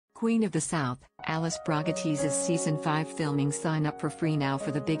Queen of the South, Alice Braga teases Season 5 filming. Sign up for free now for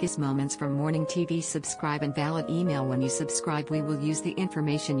the biggest moments from morning TV. Subscribe and valid email. When you subscribe, we will use the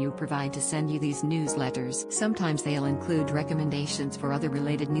information you provide to send you these newsletters. Sometimes they'll include recommendations for other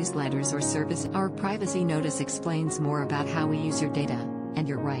related newsletters or services. Our privacy notice explains more about how we use your data and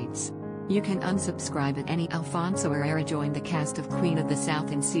your rights. You can unsubscribe at any. Alfonso Herrera joined the cast of Queen of the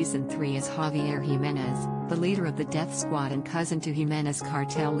South in Season 3 as Javier Jimenez, the leader of the death squad and cousin to Jimenez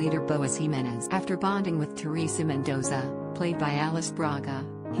cartel leader Boaz Jimenez. After bonding with Teresa Mendoza, played by Alice Braga,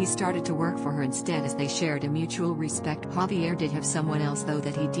 he started to work for her instead as they shared a mutual respect. Javier did have someone else though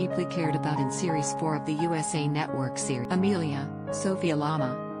that he deeply cared about in Series 4 of the USA Network series. Amelia, Sofia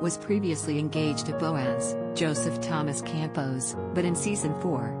Lama, was previously engaged to Boaz, Joseph Thomas Campos, but in Season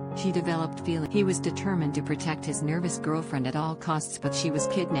 4, she developed feelings. He was determined to protect his nervous girlfriend at all costs, but she was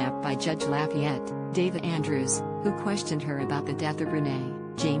kidnapped by Judge Lafayette, David Andrews, who questioned her about the death of Renee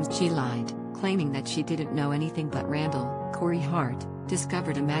James. She lied, claiming that she didn't know anything, but Randall, Corey Hart,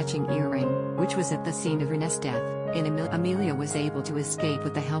 discovered a matching earring, which was at the scene of Renee's death. Amelia was able to escape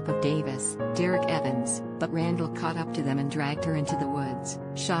with the help of Davis, Derek Evans, but Randall caught up to them and dragged her into the woods,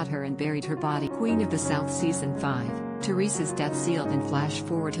 shot her and buried her body. Queen of the South Season 5, Teresa's death sealed in. Flash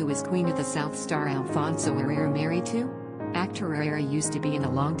forward, who is Queen of the South star Alfonso Herrera married to? Actor Herrera used to be in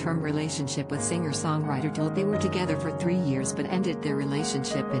a long-term relationship with singer-songwriter Told. They were together for 3 years but ended their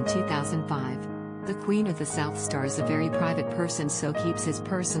relationship in 2005. The Queen of the South star is a very private person, so keeps his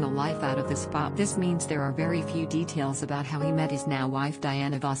personal life out of the spot. This means there are very few details about how he met his now wife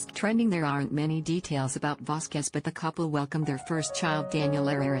Diana Vasquez. Trending, there aren't many details about Vasquez, but the couple welcomed their first child, Daniel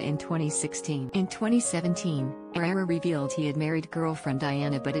Herrera, in 2016. In 2017, Herrera revealed he had married girlfriend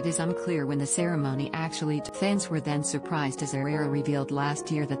Diana, but it is unclear when the ceremony actually took. Fans were then surprised as Herrera revealed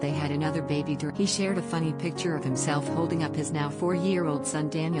last year that they had another baby. He shared a funny picture of himself holding up his now 4-year-old son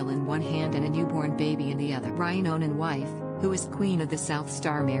Daniel in one hand and a newborn baby in the other. Ryan Onan wife, who is Queen of the South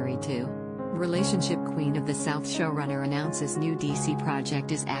star married to. Relationship. Queen of the South showrunner announces new DC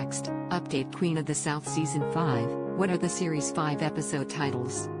project is axed. Update. Queen of the South Season 5, what are the Series 5 episode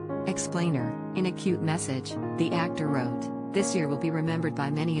titles? Explainer. In a cute message, the actor wrote, "This year will be remembered by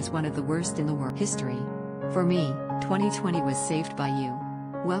many as one of the worst in the world history. For me, 2020 was saved by you.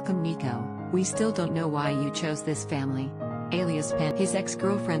 Welcome Nico. We still don't know why you chose this family." Alias Pen. His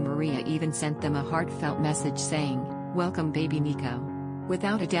ex-girlfriend Maria even sent them a heartfelt message saying, "Welcome baby Nico.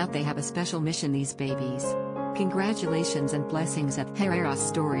 Without a doubt they have a special mission, these babies. Congratulations and blessings." At Herrera's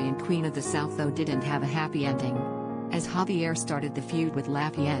story in Queen of the South though didn't have a happy ending. As Javier started the feud with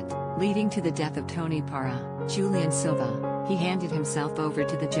Lafayette, leading to the death of Tony Parra, Julian Silva, he handed himself over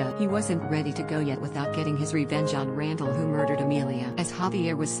to the judge. He wasn't ready to go yet without getting his revenge on Randall, who murdered Amelia. As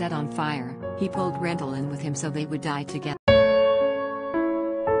Javier was set on fire, he pulled Randall in with him so they would die together.